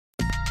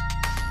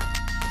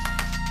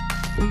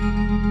I'm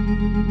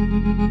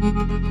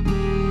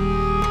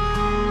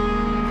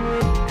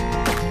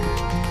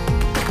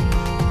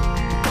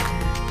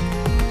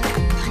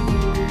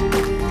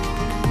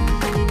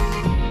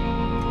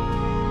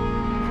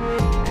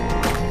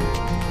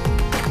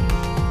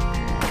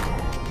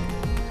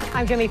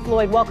Jami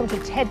Floyd. Welcome to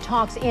TED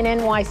Talks in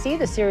NYC,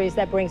 the series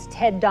that brings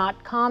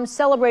TED.com's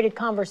celebrated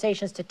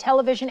conversations to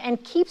television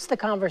and keeps the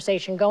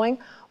conversation going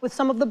with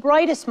some of the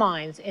brightest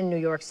minds in New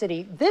York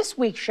City. This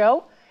week's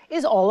show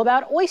is all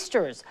about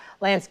oysters.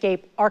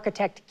 Landscape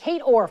architect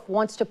Kate Orff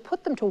wants to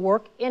put them to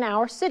work in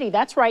our city.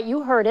 That's right,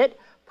 you heard it,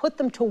 put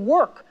them to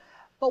work.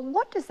 But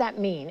what does that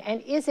mean?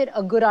 And is it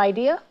a good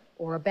idea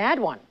or a bad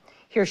one?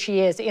 Here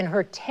she is in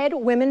her TED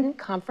Women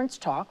Conference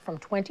talk from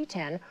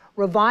 2010,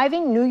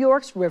 Reviving New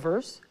York's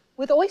Rivers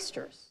with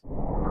Oysters.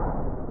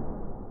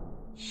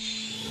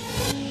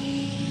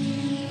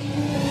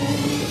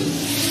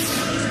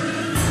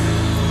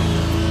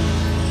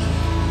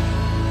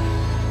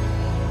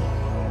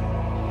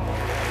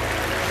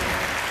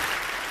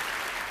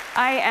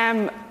 I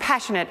am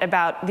passionate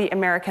about the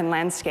American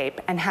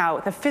landscape and how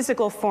the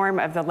physical form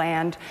of the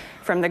land,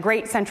 from the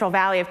Great Central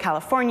Valley of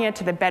California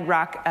to the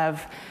bedrock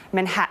of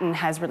Manhattan,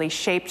 has really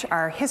shaped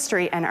our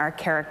history and our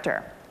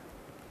character.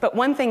 But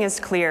one thing is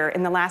clear,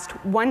 in the last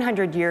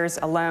 100 years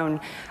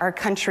alone, our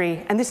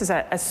country, and this is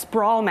a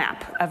sprawl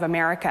map of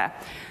America,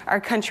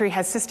 our country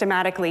has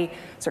systematically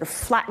sort of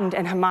flattened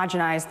and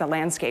homogenized the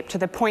landscape to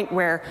the point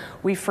where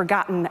we've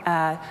forgotten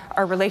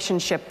our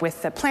relationship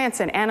with the plants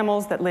and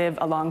animals that live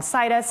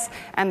alongside us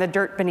and the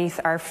dirt beneath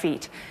our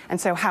feet.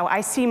 And so how I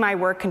see my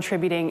work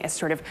contributing is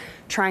sort of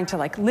trying to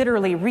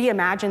literally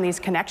reimagine these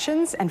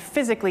connections and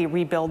physically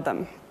rebuild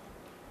them.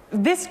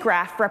 This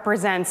graph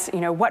represents,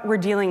 what we're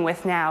dealing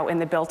with now in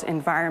the built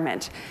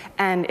environment.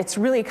 And it's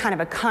really kind of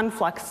a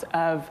conflux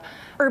of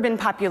urban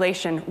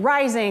population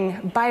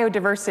rising,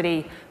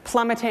 biodiversity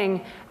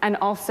plummeting, and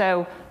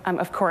also,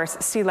 of course,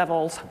 sea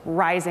levels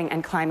rising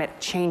and climate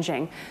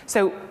changing.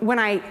 So when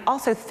I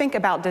also think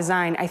about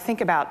design, I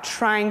think about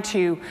trying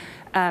to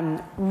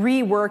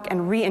rework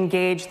and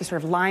re-engage the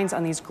sort of lines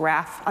on this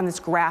graph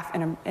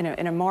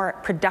in a more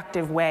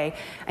productive way.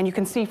 And you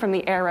can see from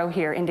the arrow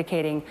here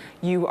indicating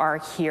you are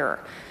here.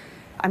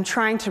 I'm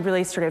trying to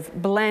really sort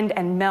of blend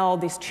and meld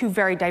these two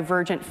very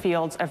divergent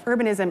fields of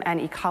urbanism and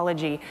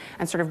ecology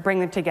and sort of bring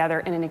them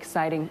together in an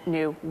exciting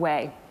new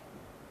way.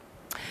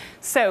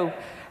 So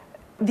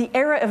the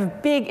era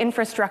of big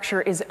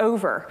infrastructure is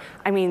over.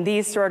 I mean,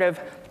 these sort of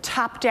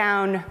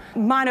top-down,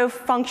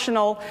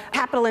 monofunctional,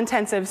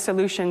 capital-intensive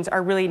solutions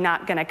are really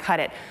not going to cut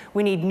it.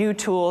 We need new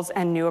tools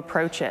and new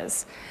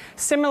approaches.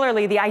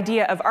 Similarly, the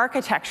idea of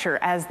architecture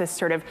as this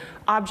sort of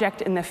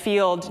object in the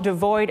field,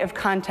 devoid of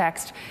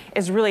context,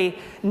 is really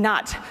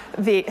not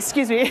the,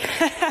 excuse me,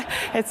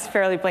 it's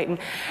fairly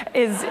blatant,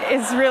 is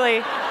really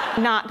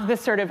not the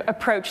sort of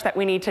approach that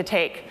we need to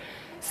take.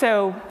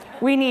 So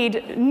we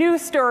need new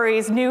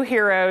stories, new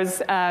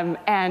heroes,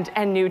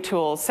 and new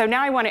tools. So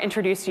now I want to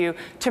introduce you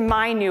to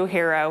my new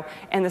hero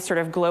in the sort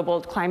of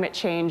global climate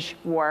change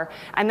war,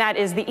 and that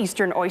is the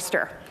eastern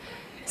oyster.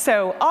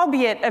 So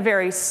albeit a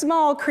very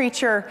small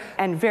creature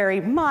and very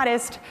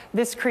modest,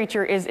 this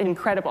creature is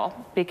incredible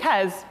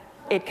because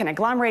it can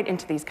agglomerate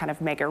into these kind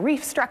of mega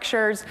reef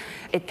structures.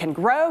 It can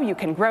grow, you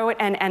can grow it,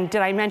 and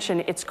did I mention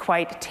it's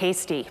quite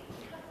tasty.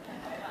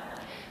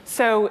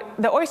 So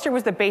the oyster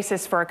was the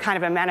basis for a kind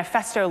of a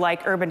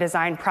manifesto-like urban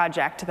design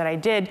project that I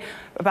did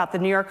about the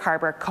New York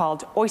harbor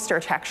called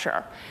oyster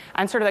texture.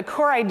 And sort of the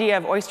core idea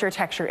of oyster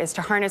texture is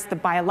to harness the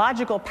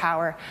biological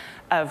power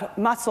of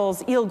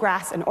mussels,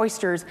 eelgrass, and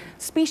oysters,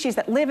 species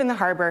that live in the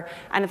harbor,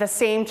 and at the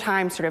same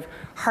time sort of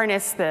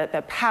harness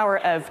the power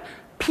of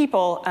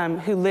people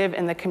who live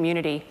in the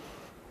community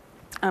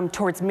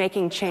towards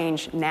making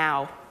change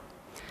now.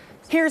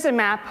 Here's a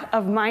map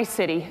of my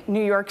city,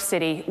 New York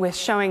City, with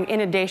showing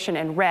inundation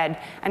in red,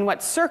 and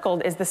what's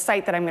circled is the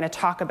site that I'm going to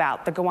talk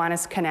about, the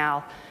Gowanus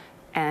Canal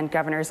and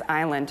Governor's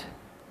Island.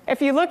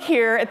 If you look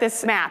here at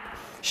this map,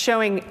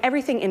 showing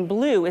everything in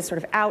blue is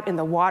sort of out in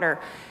the water,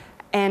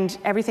 and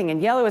everything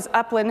in yellow is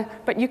upland,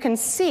 but you can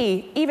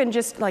see, even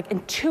just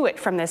intuit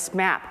from this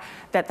map,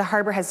 that the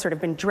harbor has sort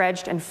of been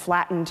dredged and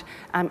flattened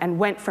and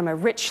went from a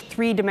rich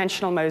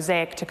three-dimensional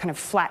mosaic to kind of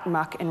flat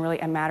muck in really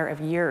a matter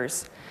of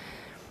years.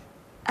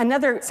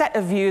 Another set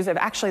of views of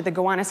actually the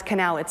Gowanus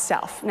Canal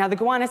itself. Now, the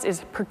Gowanus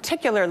is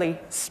particularly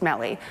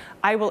smelly.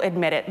 I will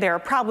admit it. There are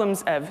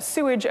problems of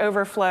sewage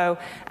overflow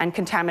and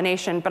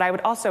contamination, but I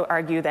would also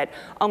argue that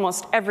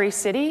almost every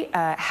city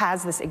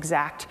has this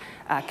exact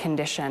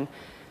condition,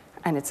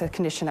 and it's a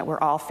condition that we're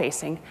all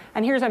facing.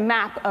 And here's a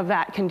map of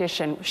that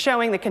condition,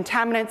 showing the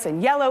contaminants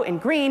in yellow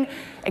and green,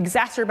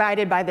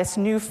 exacerbated by this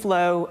new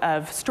flow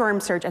of storm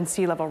surge and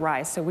sea level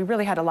rise. So we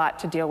really had a lot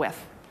to deal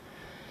with.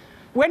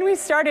 When we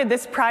started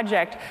this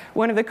project,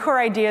 one of the core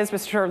ideas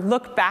was to sort of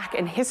look back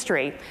in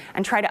history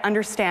and try to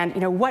understand,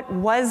 what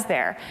was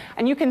there.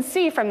 And you can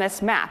see from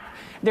this map,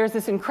 there's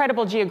this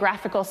incredible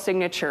geographical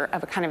signature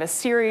of a kind of a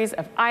series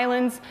of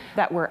islands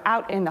that were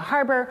out in the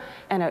harbor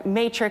and a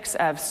matrix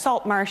of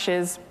salt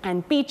marshes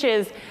and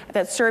beaches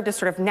that served as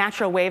sort of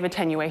natural wave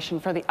attenuation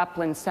for the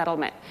upland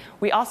settlement.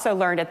 We also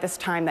learned at this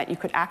time that you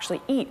could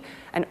actually eat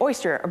an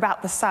oyster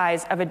about the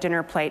size of a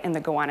dinner plate in the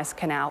Gowanus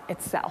Canal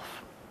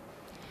itself.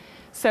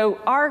 So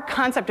our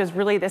concept is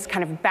really this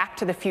kind of back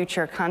to the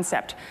future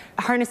concept,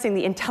 harnessing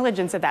the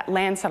intelligence of that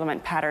land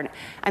settlement pattern.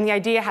 And the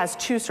idea has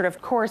two sort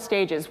of core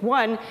stages.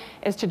 One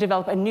is to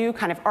develop a new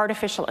kind of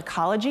artificial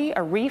ecology,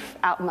 a reef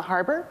out in the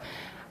harbor,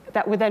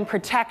 that would then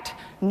protect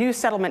new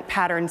settlement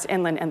patterns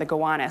inland in the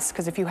Gowanus.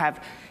 Because if you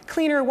have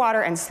cleaner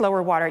water and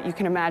slower water, you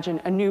can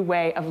imagine a new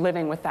way of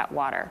living with that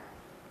water.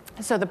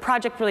 So the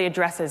project really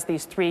addresses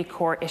these three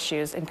core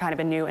issues in kind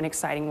of a new and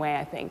exciting way,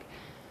 I think.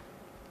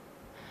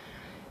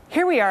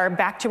 Here we are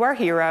back to our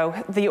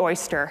hero, the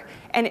oyster.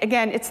 And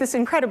again, it's this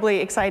incredibly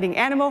exciting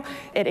animal.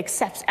 It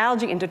accepts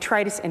algae and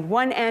detritus in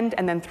one end,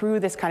 and then through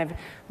this kind of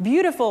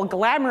beautiful,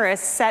 glamorous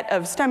set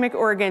of stomach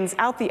organs,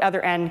 out the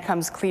other end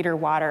comes cleaner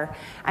water.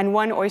 And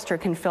one oyster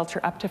can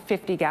filter up to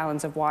 50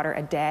 gallons of water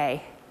a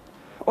day.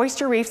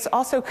 Oyster reefs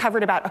also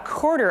covered about a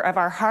quarter of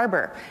our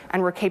harbor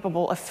and were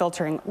capable of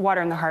filtering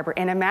water in the harbor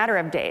in a matter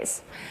of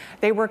days.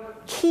 They were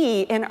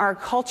key in our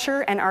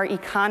culture and our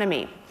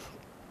economy.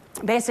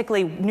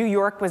 Basically, New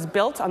York was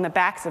built on the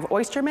backs of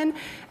oystermen,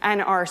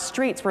 and our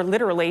streets were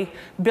literally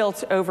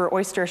built over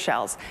oyster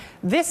shells.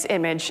 This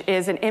image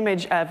is an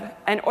image of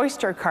an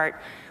oyster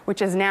cart,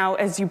 which is now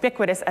as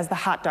ubiquitous as the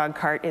hot dog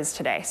cart is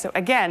today. So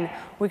again,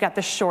 we got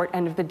the short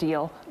end of the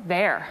deal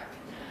there.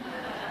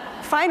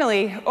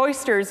 Finally,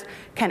 oysters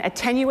can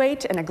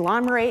attenuate and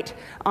agglomerate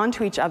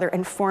onto each other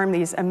and form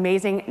these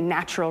amazing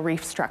natural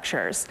reef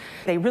structures.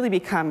 They really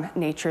become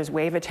nature's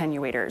wave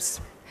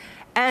attenuators.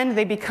 And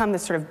they become the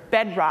sort of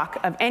bedrock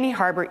of any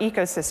harbor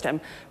ecosystem.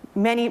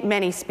 Many,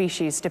 many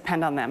species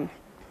depend on them.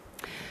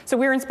 So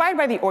we were inspired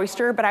by the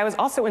oyster, but I was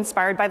also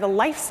inspired by the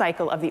life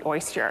cycle of the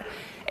oyster.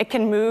 It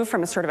can move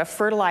from a sort of a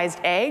fertilized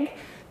egg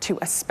to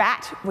a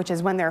spat, which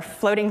is when they're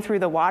floating through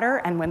the water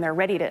and when they're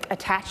ready to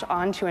attach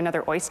onto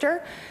another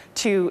oyster,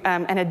 to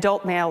an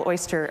adult male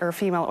oyster or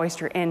female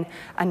oyster in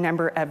a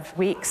number of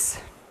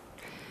weeks.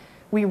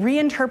 We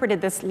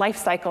reinterpreted this life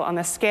cycle on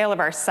the scale of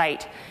our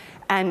site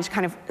and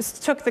kind of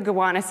took the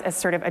Gowanus as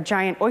sort of a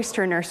giant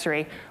oyster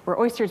nursery, where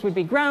oysters would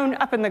be grown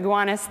up in the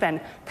Gowanus,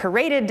 then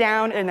paraded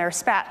down in their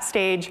spat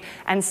stage,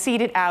 and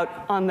seeded out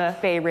on the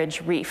Bay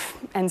Ridge Reef.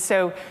 And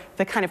so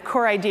the kind of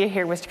core idea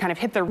here was to kind of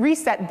hit the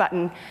reset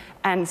button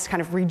and kind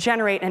of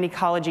regenerate an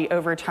ecology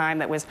over time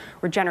that was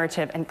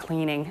regenerative and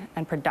cleaning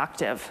and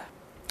productive.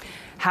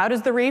 How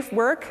does the reef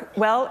work?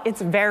 Well,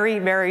 it's very,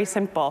 very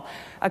simple.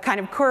 A kind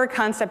of core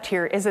concept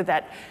here is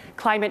that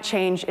climate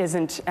change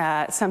isn't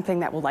something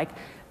that will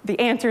the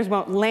answers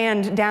won't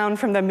land down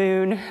from the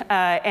moon,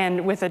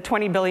 and with a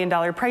 $20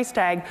 billion price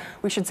tag,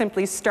 we should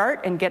simply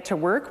start and get to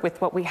work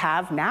with what we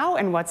have now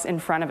and what's in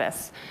front of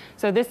us.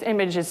 So this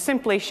image is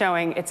simply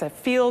showing it's a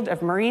field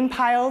of marine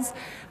piles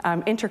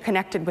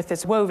interconnected with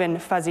this woven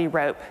fuzzy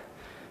rope.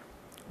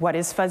 What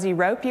is fuzzy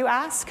rope, you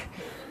ask?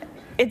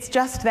 It's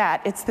just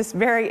that. It's this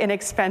very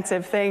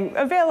inexpensive thing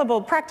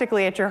available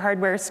practically at your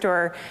hardware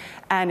store,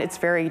 and it's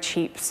very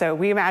cheap. So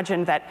we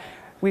imagined that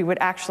we would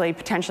actually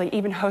potentially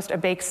even host a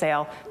bake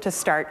sale to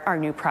start our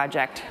new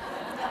project.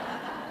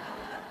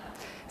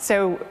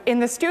 So in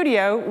the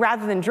studio,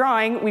 rather than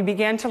drawing, we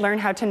began to learn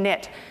how to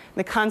knit.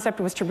 The concept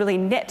was to really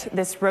knit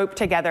this rope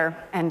together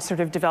and sort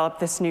of develop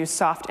this new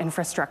soft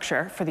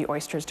infrastructure for the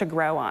oysters to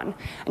grow on.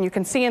 And you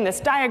can see in this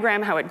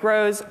diagram how it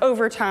grows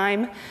over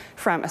time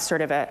from a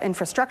sort of an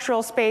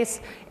infrastructural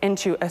space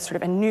into a sort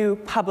of a new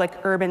public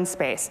urban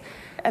space.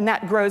 And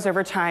that grows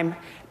over time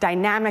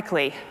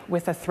dynamically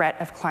with the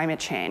threat of climate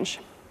change.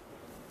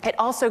 It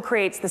also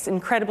creates this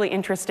incredibly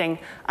interesting,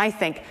 I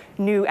think,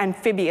 new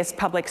amphibious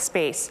public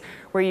space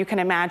where you can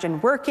imagine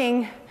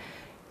working,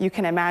 you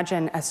can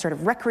imagine a sort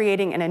of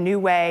recreating in a new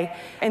way.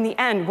 In the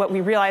end, what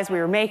we realized we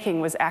were making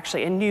was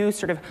actually a new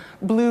sort of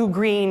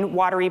blue-green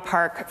watery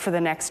park for the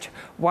next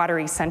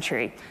watery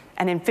century,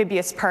 an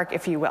amphibious park,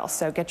 if you will,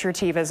 so get your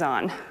TIVAs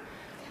on.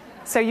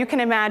 So you can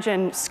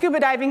imagine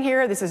scuba diving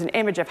here. This is an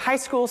image of high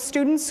school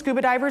students,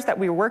 scuba divers that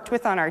we worked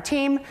with on our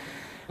team.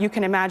 You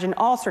can imagine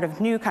all sort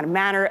of new kind of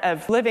manner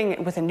of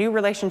living with a new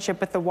relationship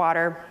with the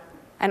water,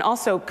 and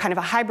also kind of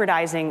a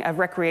hybridizing of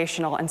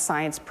recreational and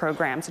science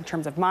programs in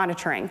terms of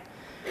monitoring.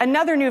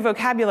 Another new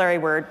vocabulary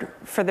word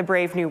for the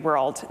brave new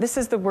world. This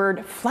is the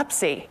word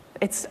FLUPSY.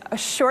 It's a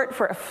short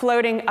for a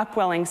floating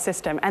upwelling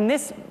system. And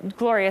this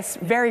glorious,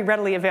 very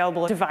readily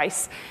available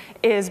device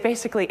is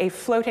basically a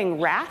floating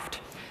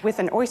raft with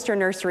an oyster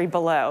nursery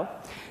below.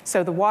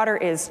 So the water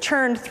is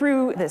churned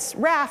through this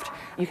raft.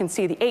 You can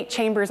see the 8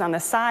 chambers on the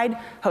side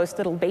host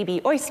little baby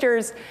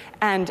oysters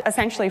and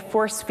essentially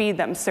force feed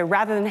them. So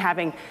rather than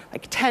having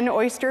like 10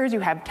 oysters,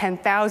 you have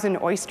 10,000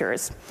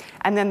 oysters.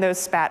 And then those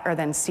spat are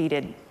then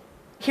seeded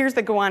Here's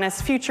the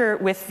goannas future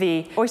with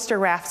the oyster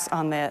rafts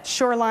on the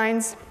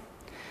shorelines,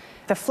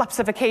 the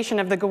flupsification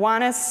of the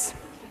goannas,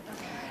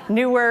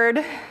 new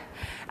word,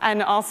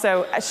 and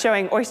also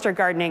showing oyster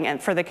gardening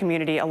and for the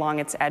community along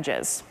its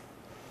edges.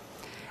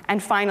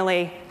 And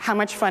finally, how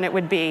much fun it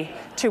would be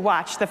to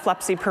watch the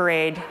Flupsy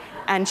parade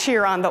and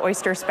cheer on the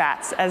oyster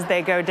spats as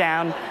they go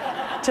down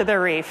to the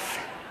reef.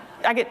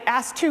 I get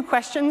asked two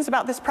questions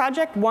about this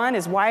project. One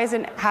is, why is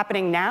it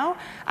happening now?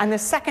 And the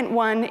second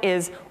one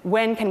is,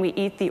 when can we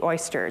eat the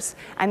oysters?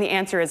 And the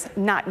answer is,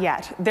 not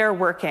yet. They're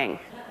working.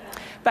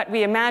 But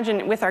we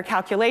imagine with our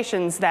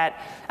calculations that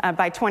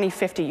by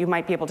 2050, you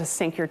might be able to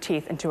sink your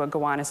teeth into a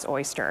goannas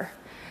oyster.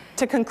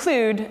 To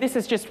conclude, this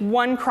is just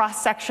one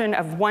cross-section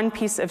of one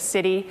piece of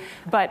city,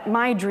 but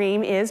my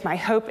dream is, my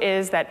hope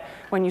is that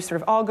when you sort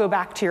of all go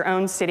back to your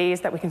own cities,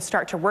 that we can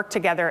start to work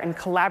together and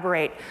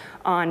collaborate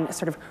on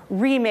sort of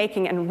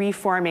remaking and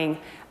reforming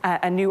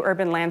a new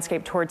urban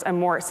landscape towards a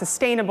more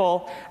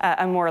sustainable,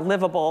 a more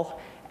livable,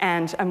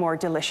 and a more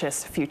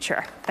delicious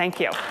future. Thank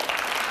you.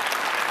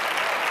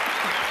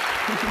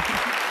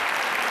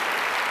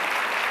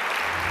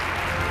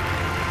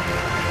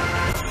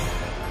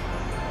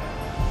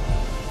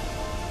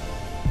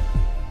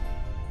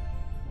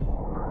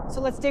 So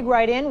let's dig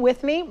right in.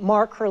 With me,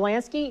 Mark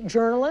Kurlansky,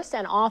 journalist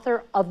and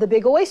author of The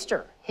Big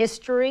Oyster,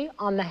 History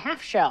on the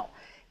Half Shell.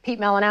 Pete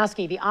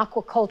Malinowski, the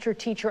aquaculture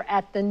teacher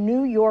at the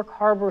New York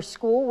Harbor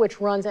School,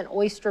 which runs an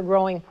oyster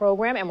growing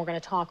program, and we're going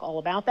to talk all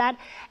about that.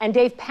 And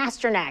Dave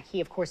Pasternack,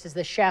 he of course is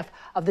the chef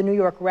of the New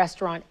York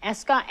restaurant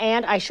ESCA.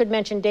 And I should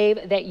mention,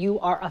 Dave, that you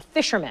are a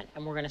fisherman,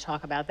 and we're going to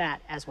talk about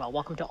that as well.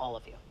 Welcome to all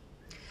of you.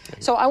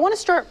 So I want to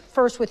start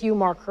first with you,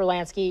 Mark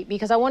Kurlansky,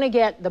 because I want to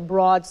get the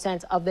broad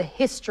sense of the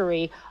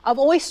history of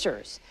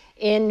oysters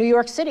in New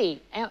York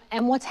City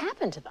and what's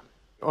happened to them.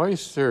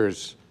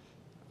 Oysters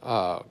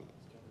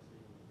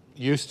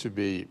used to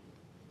be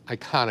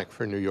iconic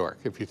for New York.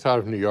 If you thought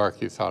of New York,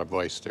 you thought of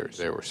oysters.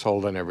 They were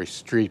sold on every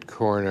street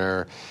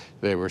corner.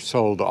 They were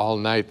sold all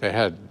night. They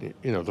had,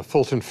 you know, the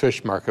Fulton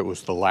Fish Market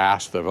was the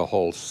last of a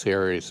whole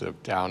series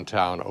of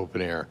downtown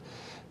open-air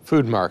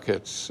food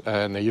markets,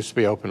 and they used to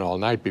be open all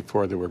night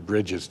before there were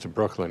bridges to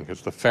Brooklyn,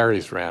 because the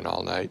ferries ran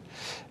all night.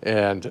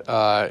 And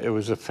it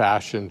was a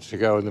fashion to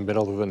go in the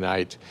middle of the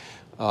night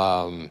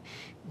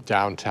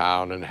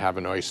downtown and have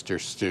an oyster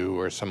stew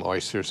or some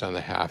oysters on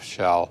the half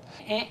shell.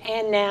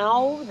 And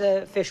now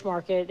the fish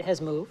market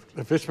has moved.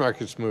 The fish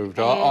market's moved.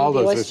 All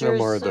those, there's no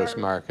more of those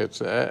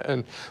markets.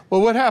 And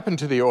well, what happened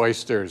to the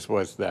oysters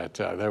was that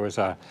there was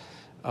a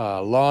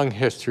long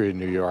history in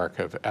New York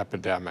of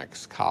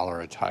epidemics,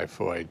 cholera,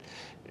 typhoid,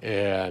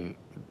 and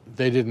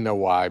they didn't know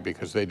why,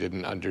 because they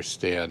didn't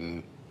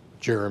understand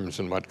germs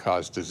and what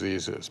caused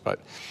diseases. But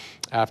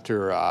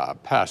after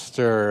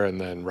Pasteur and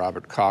then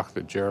Robert Koch,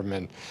 the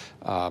German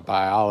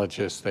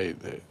biologist, they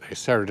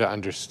started to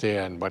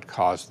understand what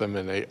caused them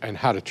and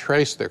how to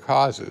trace their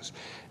causes.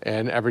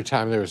 And every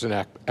time there was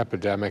an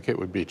epidemic, it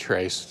would be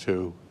traced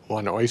to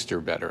one oyster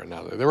bed or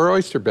another. There were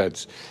oyster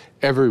beds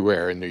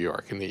everywhere in New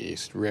York, in the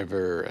East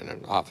River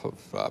and off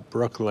of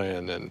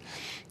Brooklyn and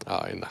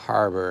in the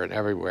harbor and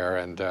everywhere.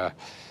 And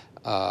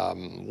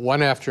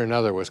one after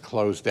another was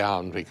closed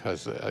down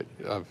because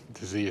of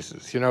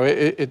diseases. You know,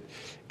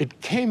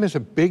 it came as a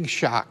big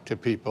shock to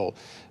people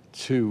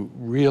to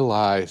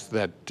realize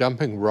that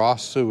dumping raw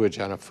sewage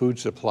on a food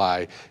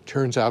supply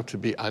turns out to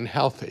be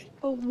unhealthy.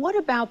 But what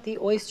about the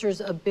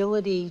oyster's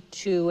ability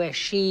to, as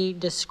she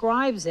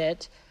describes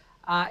it,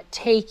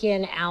 take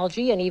in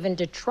algae and even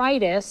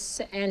detritus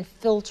and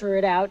filter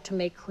it out to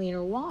make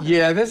cleaner water?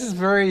 Yeah, this is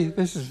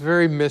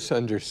very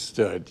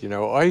misunderstood. You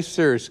know,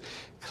 oysters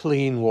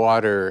clean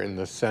water in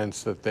the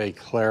sense that they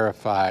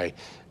clarify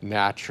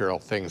natural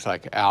things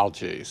like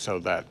algae, so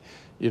that,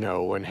 you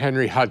know, when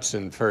Henry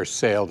Hudson first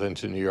sailed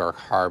into New York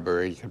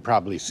Harbor, you could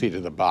probably see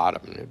to the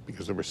bottom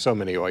because there were so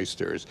many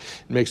oysters.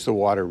 It makes the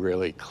water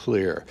really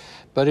clear,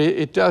 but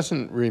it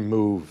doesn't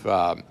remove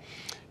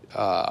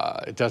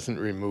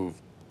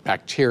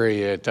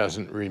bacteria. It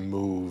doesn't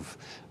remove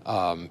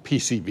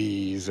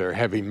PCBs or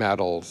heavy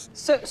metals.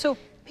 So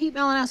Pete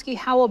Malinowski,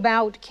 how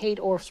about Kate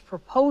Orff's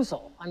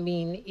proposal? I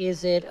mean,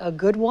 is it a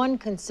good one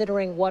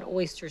considering what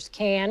oysters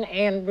can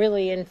and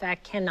really, in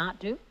fact, cannot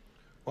do?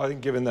 Well, I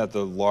think given that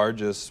the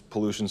largest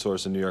pollution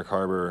source in New York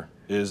Harbor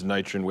is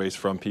nitrogen waste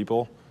from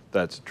people,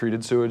 that's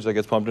treated sewage that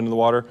gets pumped into the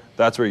water,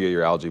 that's where you get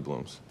your algae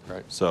blooms.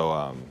 Right.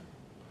 So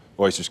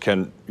oysters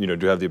can,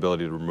 do have the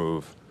ability to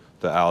remove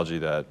the algae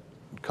that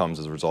comes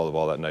as a result of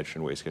all that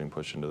nitrogen waste getting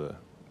pushed into the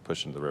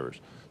rivers.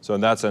 So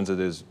in that sense, it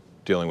is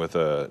dealing with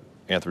a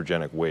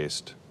anthropogenic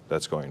waste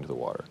that's going into the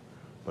water.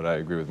 But I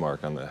agree with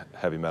Mark on the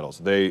heavy metals.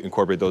 They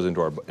incorporate those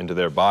into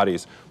their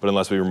bodies, but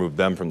unless we remove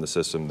them from the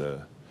system,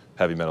 the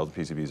heavy metals, the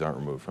PCBs, aren't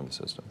removed from the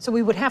system. So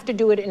we would have to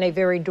do it in a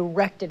very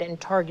directed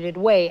and targeted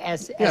way,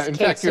 as in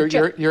fact,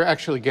 you're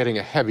actually getting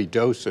a heavy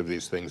dose of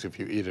these things if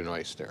you eat an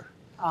oyster.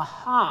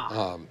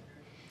 Aha.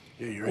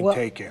 Yeah, you're in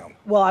takeout.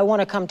 Well, I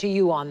want to come to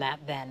you on that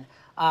then.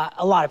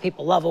 A lot of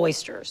people love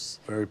oysters.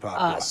 Very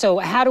popular. So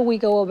how do we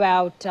go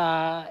about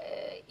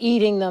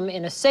eating them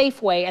in a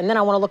safe way, and then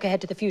I want to look ahead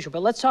to the future.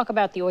 But let's talk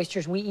about the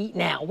oysters we eat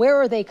now. Where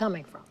are they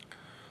coming from?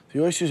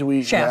 The oysters we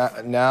eat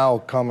now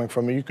coming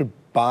from, you could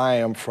buy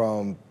them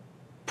from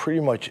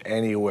pretty much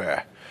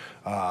anywhere.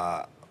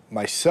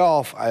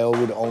 Myself, I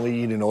would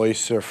only eat an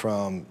oyster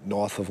from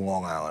north of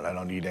Long Island. I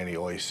don't eat any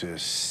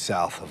oysters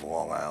south of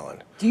Long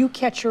Island. Do you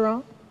catch your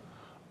own?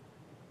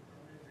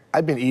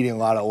 I've been eating a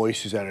lot of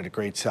oysters out of the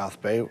Great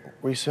South Bay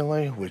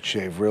recently, which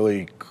they've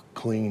really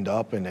cleaned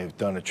up, and they've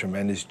done a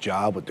tremendous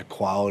job with the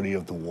quality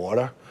of the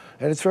water.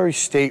 And it's very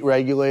state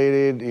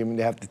regulated. I mean,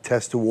 they have to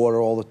test the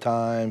water all the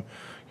time.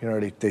 You know,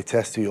 they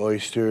test the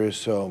oysters.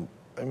 So,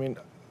 I mean,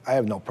 I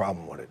have no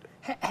problem with it.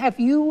 Have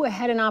you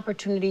had an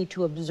opportunity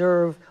to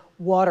observe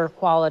water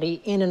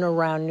quality in and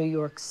around New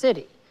York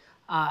City,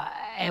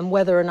 and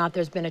whether or not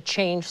there's been a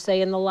change,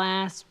 say, in the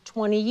last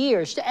 20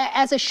 years,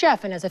 as a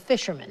chef and as a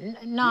fisherman,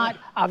 not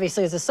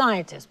obviously as a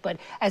scientist, but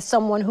as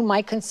someone who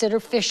might consider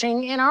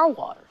fishing in our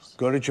waters?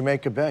 Go to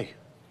Jamaica Bay.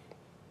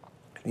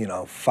 You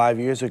know, 5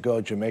 years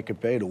ago, Jamaica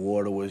Bay, the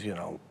water was, you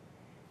know,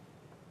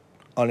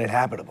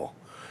 uninhabitable.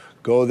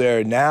 Go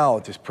there now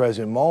at this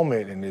present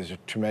moment, and there's a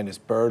tremendous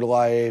bird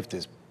life,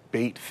 there's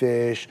bait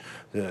fish,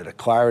 the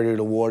clarity of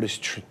the water's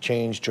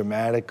changed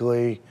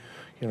dramatically.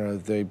 You know,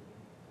 they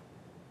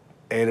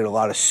added a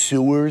lot of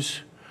sewers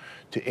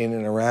to in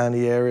and around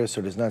the area, so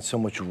there's not so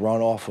much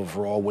runoff of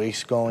raw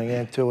waste going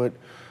into it.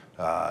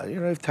 You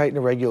know, they've tightened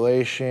the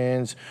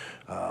regulations.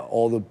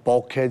 All the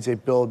bulkheads they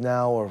build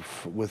now are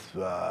with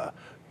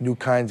new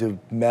kinds of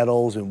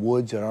metals and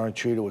woods that aren't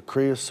treated with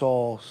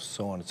creosote,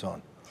 so on and so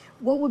on.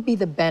 What would be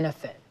the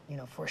benefit, you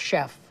know, for a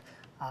chef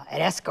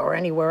at ESCA or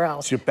anywhere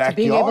else? It's your backyard. To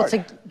being able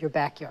to, your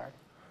backyard.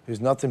 There's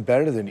nothing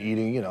better than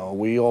eating, you know,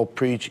 we all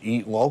preach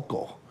eat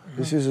local.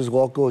 This is as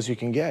local as you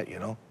can get, you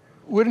know?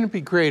 Wouldn't it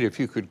be great if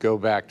you could go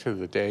back to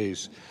the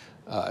days,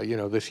 you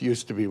know, this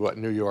used to be what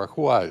New York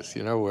was,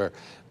 you know,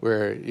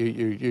 where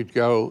you'd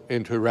go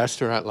into a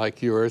restaurant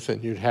like yours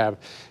and you'd have,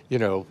 you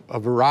know, a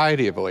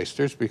variety of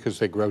oysters because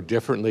they grow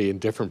differently in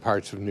different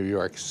parts of New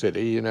York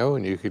City, you know,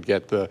 and you could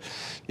get the,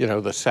 you know,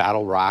 the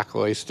Saddle Rock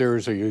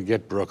oysters, or you could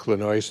get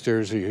Brooklyn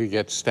oysters, or you could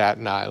get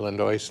Staten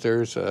Island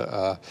oysters.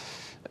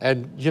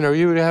 And, you know,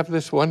 you would have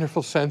this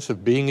wonderful sense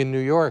of being in New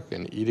York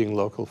and eating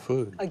local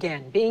food.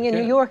 Again, being in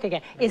New York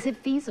again. Is it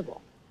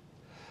feasible?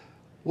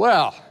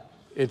 Well,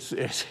 it's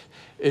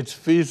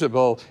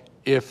feasible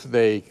if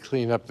they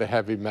clean up the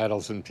heavy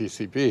metals and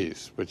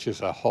PCBs, which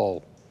is a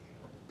whole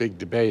big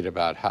debate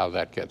about how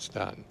that gets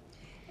done.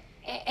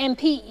 And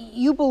Pete,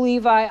 you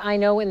believe, I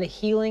know, in the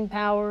healing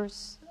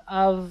powers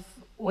of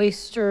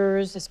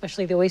oysters,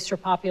 especially the oyster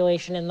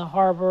population in the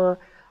harbor,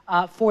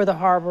 for the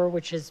harbor,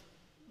 which is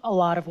a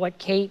lot of what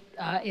Kate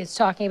is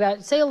talking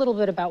about. Say a little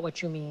bit about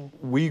what you mean.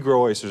 We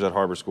grow oysters at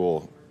Harbor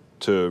School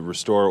to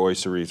restore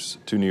oyster reefs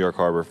to New York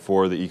Harbor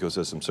for the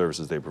ecosystem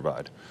services they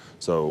provide.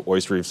 So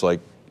oyster reefs, like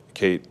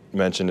Kate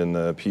mentioned in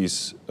the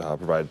piece,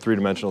 provide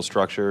three-dimensional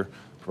structure,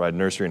 provide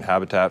nursery and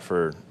habitat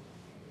for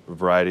a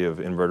variety of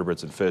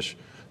invertebrates and fish.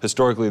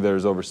 Historically,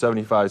 there's over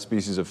 75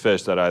 species of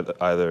fish that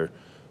either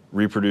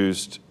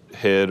reproduced,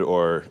 hid,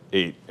 or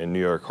ate in New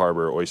York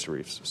Harbor oyster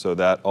reefs. So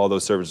that all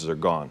those services are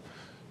gone.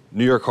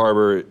 New York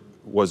Harbor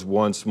was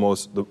once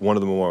one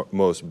of the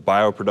most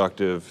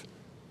bioproductive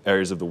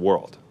areas of the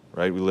world,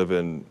 right? We live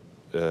in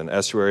an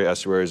estuary.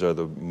 Estuaries are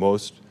the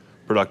most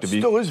productive. It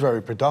still is very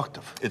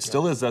productive. It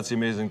still is. That's the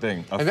amazing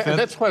thing. And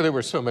that's why there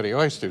were so many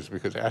oysters,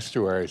 because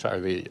estuaries are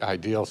the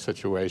ideal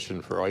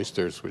situation for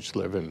oysters, which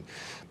live in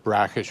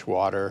brackish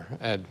water.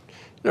 And,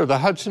 you know, the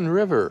Hudson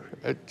River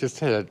just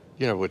had,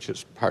 you know, which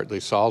is partly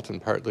salt and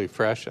partly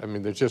fresh. I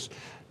mean, there's just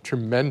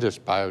tremendous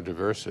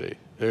biodiversity.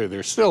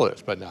 There still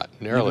is, but not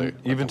nearly.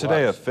 Even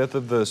today, a fifth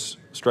of the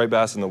striped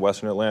bass in the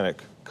Western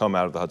Atlantic come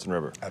out of the Hudson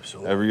River.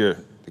 Absolutely. Every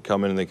year, they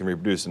come in and they can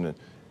reproduce, and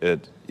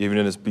even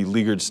in its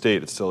beleaguered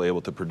state, it's still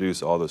able to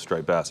produce all those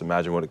striped bass.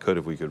 Imagine what it could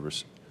if we could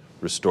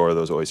restore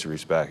those oyster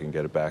reefs back and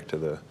get it back to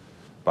the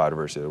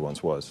biodiversity that it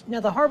once was. Now,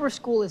 the Harbor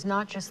School is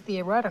not just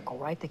theoretical,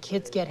 right? The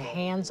kids get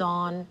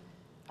hands-on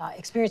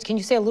experience. Can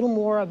you say a little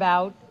more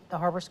about the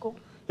Harbor School?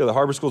 Yeah, the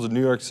Harbor School is a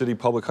New York City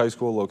public high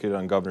school located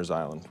on Governor's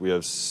Island. We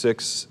have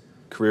 6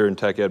 career and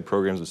tech ed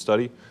programs of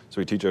study.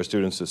 So we teach our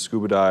students to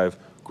scuba dive,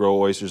 grow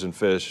oysters and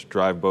fish,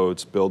 drive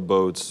boats, build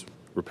boats,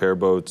 repair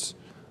boats,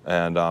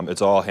 and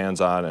it's all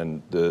hands-on.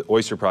 And the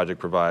Oyster Project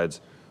provides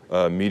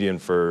a medium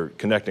for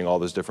connecting all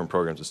those different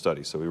programs of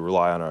study. So we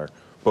rely on our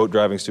boat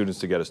driving students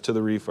to get us to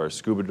the reef, our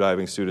scuba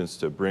diving students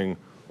to bring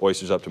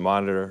oysters up to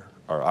monitor,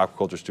 our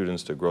aquaculture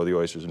students to grow the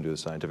oysters and do the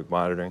scientific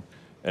monitoring.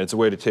 And it's a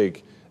way to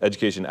take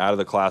education out of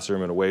the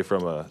classroom and away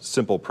from a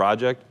simple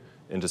project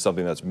into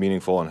something that's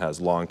meaningful and has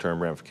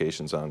long-term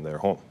ramifications on their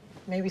home.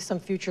 Maybe some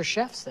future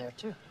chefs there,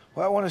 too.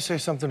 Well, I want to say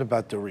something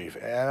about the reef.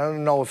 And I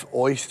don't know if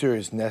oyster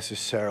is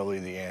necessarily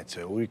the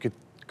answer. We could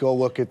go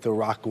look at the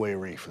Rockaway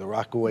Reef. The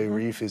Rockaway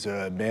Reef is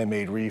a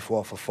man-made reef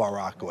off of Far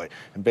Rockaway.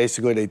 And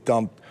basically, they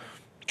dumped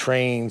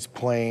trains,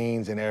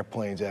 planes, and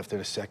airplanes after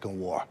the Second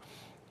War.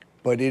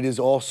 But it is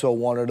also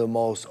one of the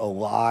most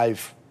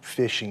alive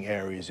fishing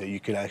areas that you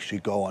could actually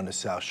go on the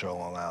South Shore of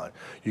Long Island.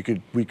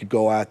 We could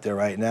go out there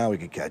right now, we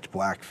could catch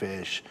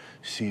blackfish,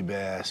 sea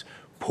bass,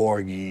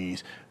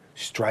 porgies,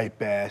 striped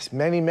bass,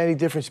 many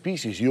different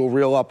species. You'll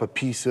reel up a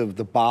piece of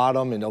the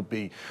bottom and there'll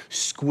be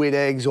squid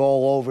eggs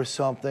all over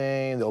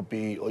something. There'll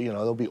be,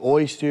 there'll be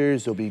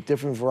oysters, there'll be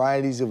different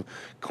varieties of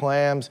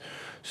clams.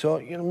 So,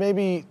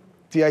 maybe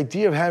the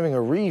idea of having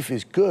a reef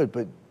is good,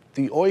 but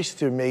the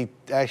oyster may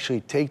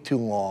actually take too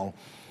long.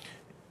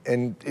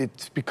 And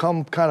it's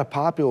become kind of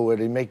popular where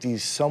they make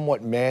these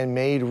somewhat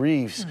man-made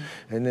reefs,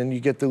 and then you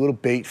get the little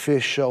bait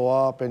fish show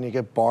up, and you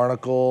get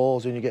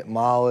barnacles, and you get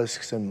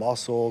mollusks and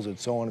mussels, and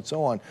so on and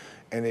so on,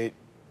 and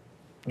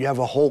you have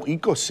a whole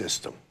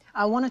ecosystem.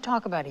 I want to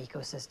talk about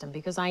ecosystem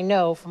because I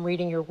know from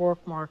reading your work,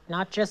 Mark,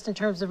 not just in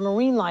terms of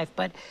marine life,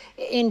 but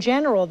in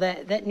general,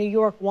 that New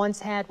York once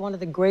had one of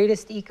the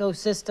greatest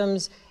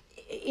ecosystems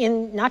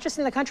not just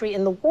in the country,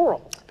 in the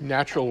world.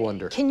 Natural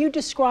wonder. Can you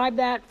describe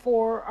that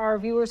for our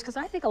viewers? Because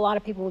I think a lot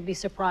of people would be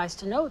surprised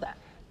to know that.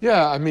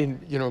 Yeah, I mean,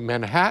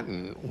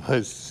 Manhattan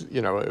was,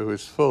 it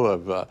was full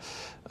of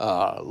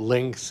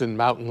lynx and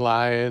mountain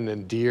lion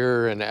and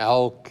deer and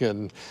elk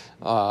and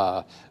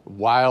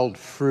wild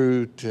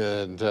fruit.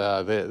 And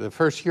the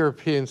first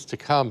Europeans to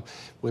come,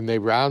 when they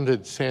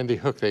rounded Sandy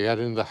Hook, they got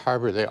into the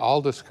harbor, they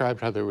all described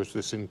how there was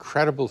this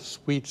incredible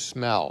sweet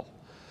smell.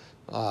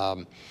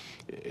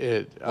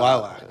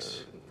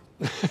 Lilacs.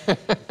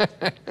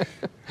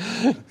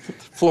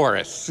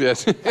 Florists,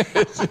 yes.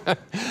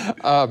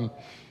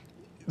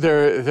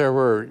 There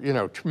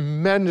were,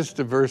 tremendous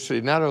diversity,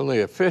 not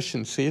only of fish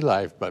and sea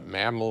life, but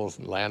mammals,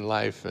 and land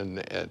life,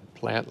 and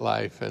plant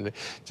life, and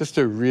just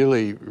a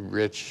really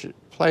rich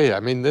place. I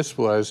mean, this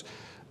was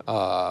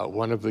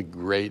one of the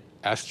great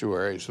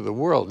estuaries of the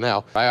world.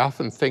 Now, I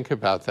often think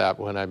about that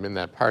when I'm in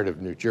that part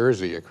of New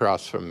Jersey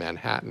across from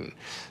Manhattan.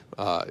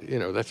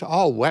 That's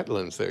all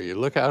wetlands there. You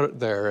look out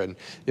there and,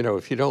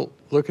 if you don't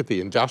look at the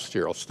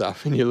industrial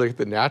stuff and you look at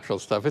the natural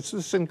stuff, it's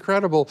this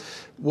incredible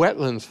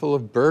wetlands full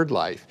of bird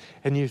life.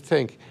 And you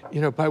think,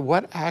 by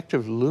what act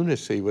of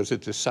lunacy was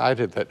it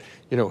decided that,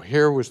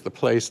 here was the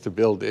place to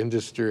build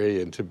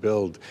industry and to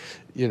build,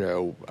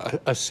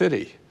 a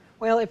city?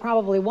 Well, it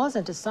probably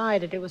wasn't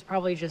decided. It was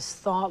probably just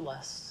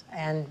thoughtless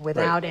and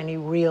without any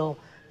real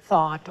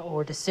thought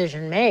or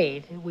decision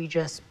made. We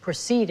just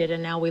proceeded,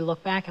 and now we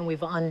look back and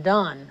we've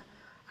undone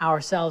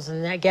ourselves.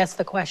 And I guess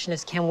the question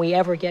is, can we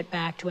ever get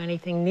back to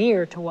anything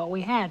near to what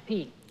we had,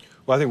 Pete?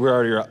 Well, I think we're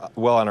already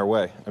well on our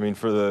way. I mean,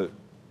 for the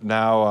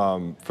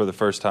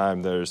first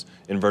time, there's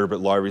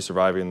invertebrate larvae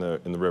surviving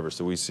in the river.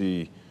 So we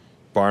see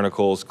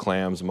barnacles,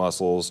 clams,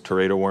 mussels,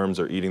 teredo worms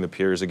are eating the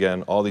piers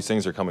again. All these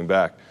things are coming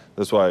back.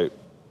 That's why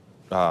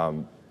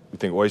we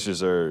think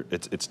oysters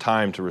it's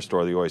time to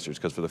restore the oysters,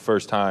 because for the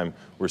first time,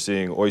 we're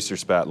seeing oyster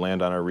spat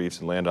land on our reefs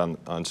and land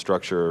on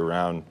structure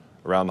around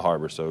the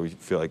harbor. So we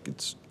feel like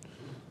it's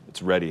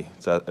ready.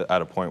 It's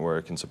at a point where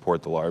it can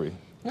support the larvae.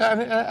 Yeah, I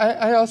mean,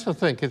 I also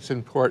think it's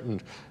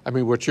important, I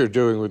mean, what you're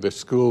doing with the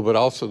school, but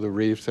also the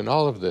reefs and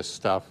all of this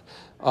stuff,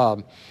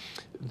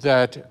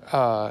 that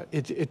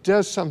it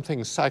does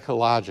something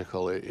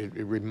psychological. It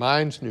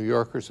reminds New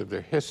Yorkers of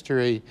their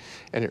history,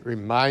 and it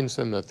reminds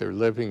them that they're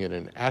living in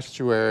an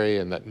estuary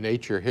and that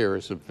nature here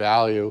is of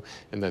value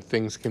and that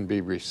things can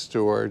be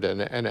restored.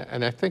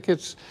 And I think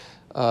it's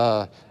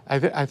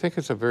I think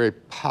it's a very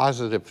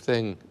positive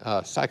thing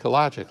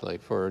psychologically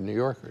for New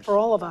Yorkers. For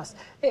all of us.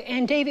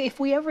 And Dave, if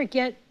we ever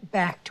get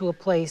back to a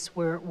place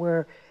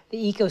where the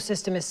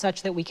ecosystem is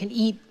such that we can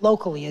eat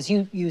locally, as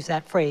you use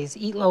that phrase,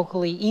 eat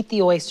locally, eat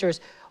the oysters,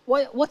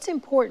 what's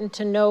important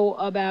to know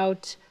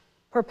about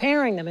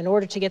preparing them in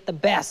order to get the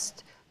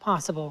best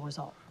possible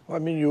result? Well, I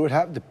mean, you would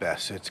have the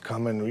best. It's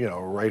coming,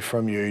 right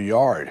from your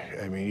yard.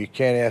 I mean, you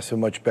can't ask for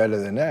much better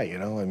than that,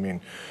 I mean,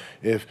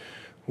 if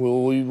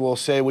we will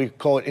say, we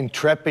call it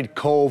Intrepid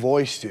Cove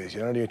oysters.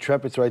 The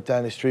Intrepid's right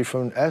down the street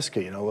from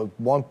ESCA. At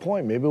one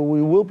point, maybe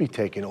we will be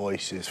taking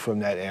oysters from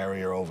that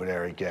area over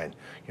there again.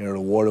 The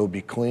water will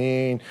be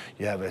clean.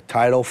 You have a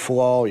tidal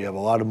flow. You have a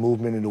lot of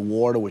movement in the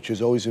water, which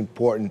is always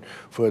important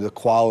for the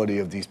quality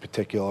of these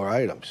particular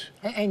items.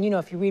 And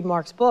if you read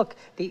Mark's book,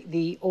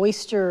 the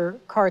oyster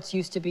carts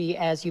used to be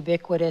as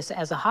ubiquitous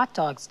as a hot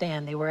dog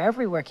stand. They were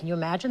everywhere. Can you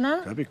imagine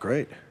that? That'd be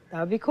great.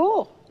 That would be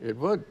cool. It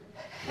would.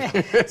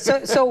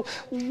 So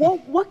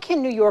what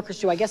can New Yorkers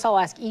do? I guess I'll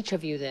ask each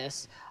of you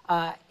this,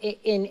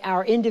 in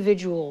our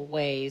individual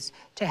ways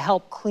to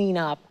help clean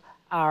up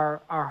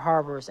our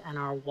harbors and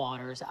our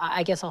waters.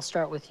 I guess I'll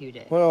start with you,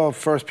 Dave. Well,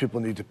 first people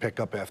need to pick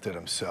up after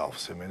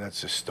themselves. I mean,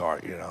 that's the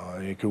start,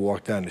 You could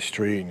walk down the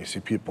street and you see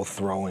people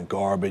throwing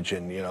garbage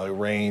and, it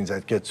rains,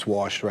 that gets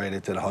washed right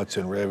into the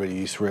Hudson River, the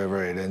East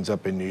River, it ends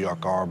up in New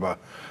York Harbor.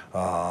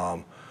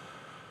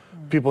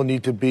 People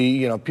need to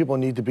be,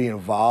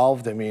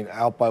 involved. I mean,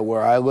 out by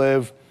where I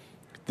live,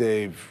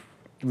 they've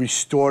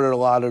restored a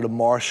lot of the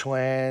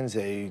marshlands.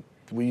 They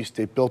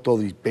they built all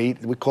these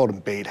we called them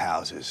bait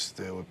houses.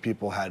 Where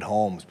people had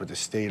homes, but the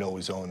state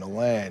always owned the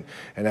land.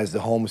 And as the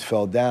homes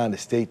fell down, the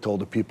state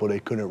told the people they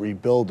couldn't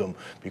rebuild them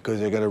because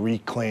they got to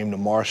reclaim the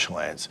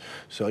marshlands.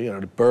 So, you know,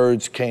 the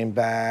birds came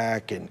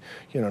back, and,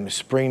 you know, in the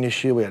spring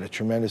this year, we had a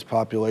tremendous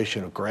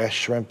population of grass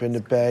shrimp in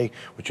the bay,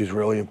 which is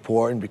really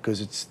important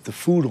because it's the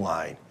food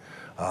line.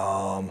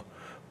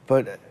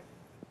 But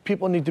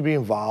people need to be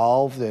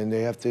involved, and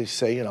they have to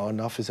say, you know,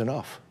 enough is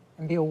enough.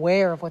 And be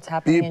aware of what's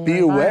happening in your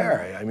environment. Be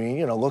aware. I mean,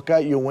 you know, look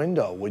out your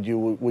window. Would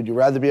you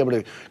rather be able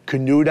to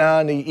canoe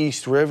down the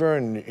East River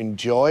and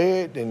enjoy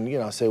it and, you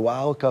know, say,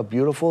 wow, look how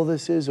beautiful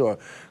this is, or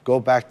go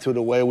back to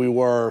the way we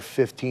were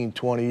 15,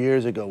 20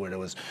 years ago where there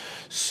was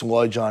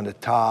sludge on the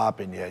top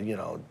and you had, you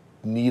know,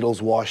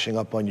 needles washing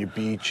up on your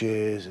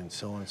beaches and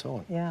so on and so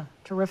on. Yeah,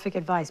 terrific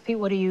advice. Pete,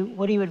 what do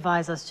you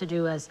advise us to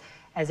do as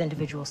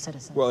individual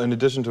citizens? Well, in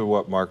addition to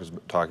what Mark was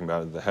talking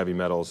about, the heavy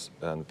metals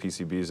and the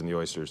PCBs and the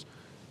oysters,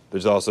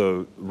 there's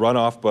also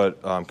runoff,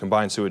 but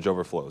combined sewage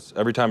overflows.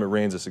 Every time it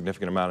rains a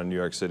significant amount in New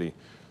York City,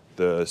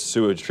 the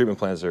sewage treatment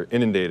plants are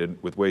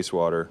inundated with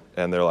wastewater,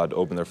 and they're allowed to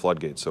open their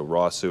floodgates, so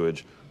raw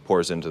sewage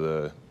pours into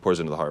the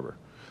harbor.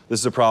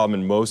 This is a problem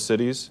in most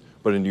cities,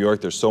 but in New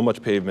York, there's so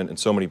much pavement and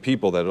so many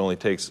people that it only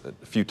takes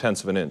a few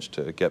tenths of an inch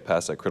to get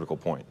past that critical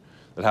point.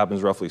 That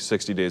happens roughly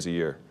 60 days a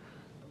year.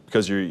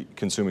 Because you're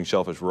consuming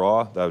shellfish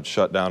raw, that would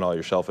shut down all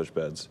your shellfish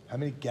beds. How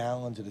many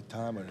gallons at a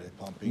time are they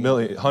pumping?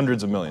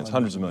 Hundreds of millions.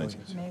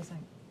 Amazing.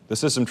 The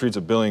system treats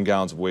 1 billion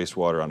gallons of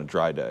wastewater on a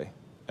dry day,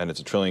 and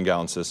it's a 1 trillion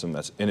gallon system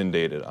that's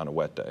inundated on a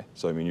wet day.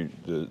 So, I mean,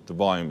 the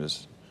volume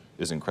is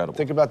incredible.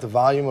 Think about the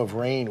volume of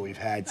rain we've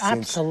had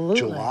since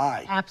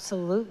July.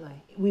 Absolutely.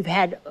 We've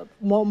had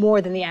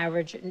more than the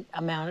average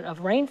amount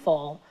of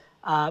rainfall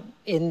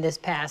in this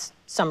past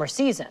summer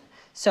season.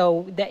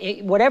 So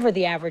whatever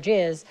the average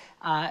is,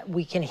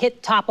 we can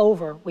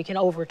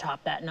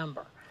overtop that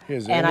number.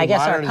 And I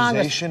guess our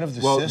modernization of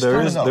the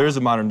system? There is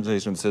a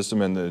modernization of the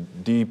system, and the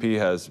DEP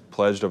has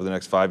pledged over the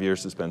next 5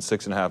 years to spend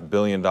 $6.5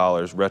 billion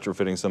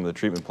retrofitting some of the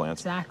treatment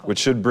plants, which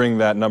should bring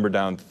that number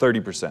down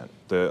 30%,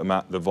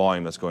 the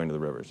volume that's going to the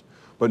rivers.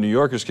 But New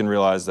Yorkers can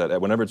realize that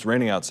whenever it's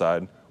raining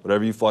outside,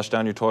 whatever you flush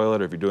down your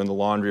toilet, or if you're doing the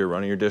laundry or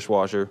running your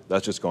dishwasher,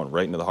 that's just going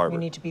right into the harbor.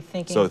 We need to be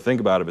thinking. So think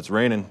about it. If it's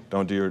raining,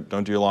 don't do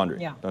your laundry.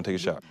 Yeah. Don't take a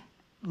shower.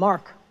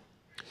 Mark.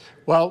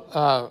 Well,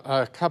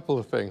 a couple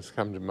of things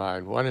come to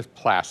mind. One is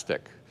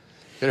plastic.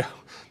 You know,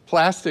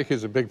 plastic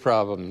is a big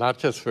problem, not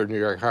just for New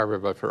York Harbor,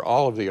 but for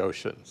all of the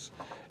oceans.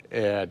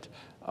 And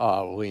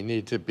we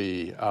need to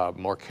be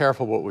more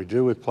careful what we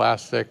do with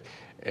plastic,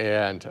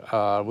 and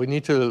we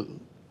need to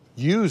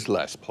use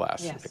less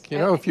plastic. Yes. You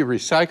know, if you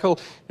recycle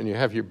and you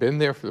have your bin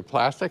there for the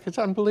plastic, it's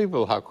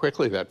unbelievable how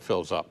quickly that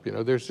fills up. You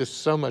know, there's just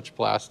so much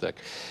plastic.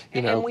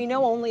 And we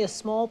know only a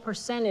small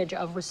percentage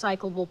of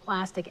recyclable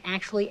plastic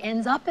actually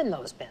ends up in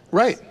those bins.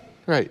 Right,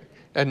 right.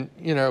 And,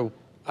 you know,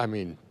 I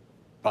mean,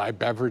 buy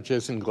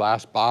beverages in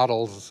glass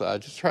bottles,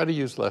 just try to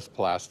use less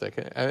plastic.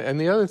 And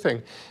the other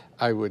thing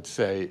I would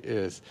say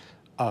is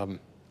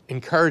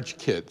encourage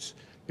kids,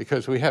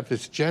 because we have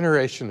this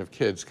generation of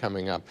kids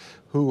coming up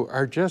who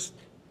are just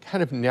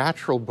kind of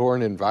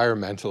natural-born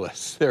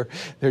environmentalists.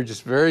 They're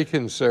just very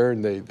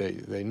concerned.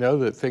 They know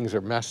that things are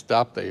messed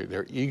up.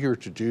 They're eager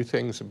to do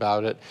things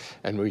about it,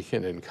 and we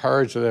can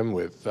encourage them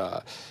with,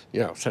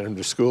 you know, send them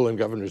to school in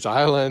Governor's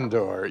Island,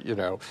 or, you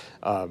know,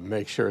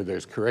 make sure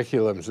there's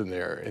curriculums in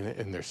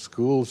their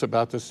schools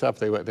about this stuff.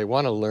 They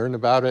want to learn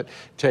about it.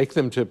 Take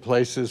them to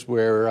places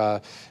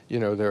where, you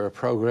know, there are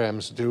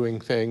programs doing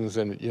things,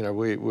 and, you know,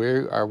 we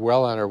are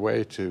well on our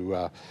way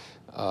to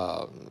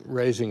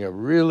raising a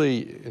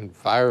really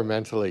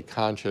environmentally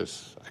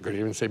conscious, I could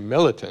even say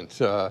militant,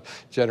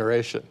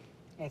 generation.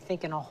 I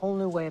think in a whole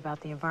new way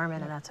about the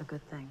environment, and that's a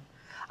good thing.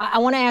 I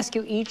want to ask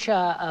you each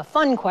a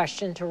fun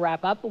question to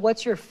wrap up.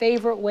 What's your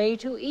favorite way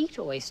to eat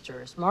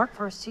oysters? Mark,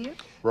 first to you.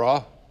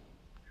 Raw.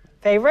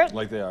 Favorite?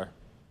 Like they are.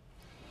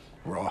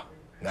 Raw,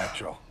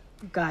 natural.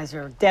 You guys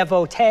are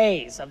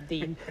devotees of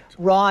the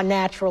raw,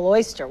 natural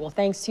oyster. Well,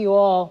 thanks to you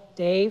all.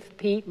 Dave,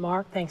 Pete,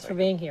 Mark, thanks for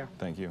being here.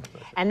 Thank you.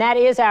 And that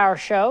is our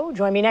show.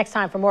 Join me next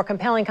time for more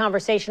compelling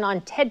conversation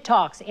on TED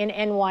Talks in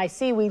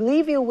NYC. We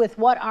leave you with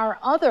what our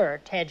other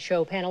TED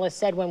Show panelists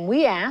said when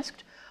we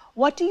asked,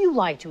 what do you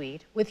like to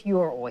eat with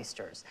your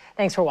oysters?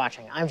 Thanks for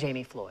watching. I'm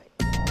Jami Floyd.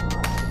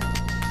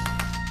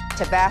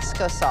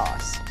 Tabasco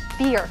sauce.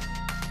 Beer.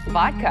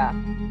 Vodka.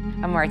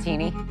 A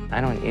martini.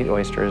 I don't eat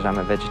oysters. I'm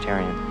a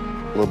vegetarian.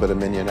 A little bit of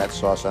mignonette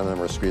sauce on them,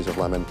 or a squeeze of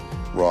lemon,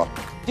 raw.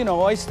 You know,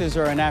 oysters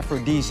are an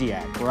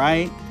aphrodisiac,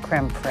 right?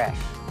 Creme fraiche.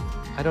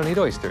 I don't eat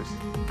oysters.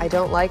 I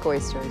don't like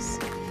oysters.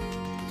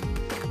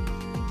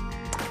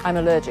 I'm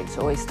allergic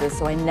to oysters,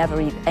 so I never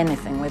eat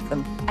anything with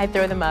them. I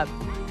throw them up.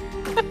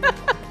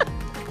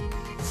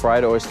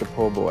 Fried oyster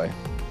po' boy,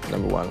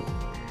 #1.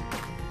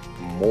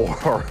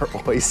 More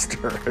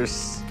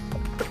oysters.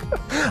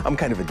 I'm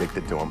kind of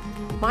addicted to them.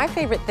 My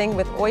favorite thing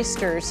with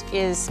oysters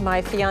is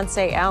my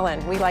fiancé,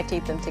 Alan. We like to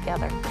eat them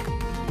together.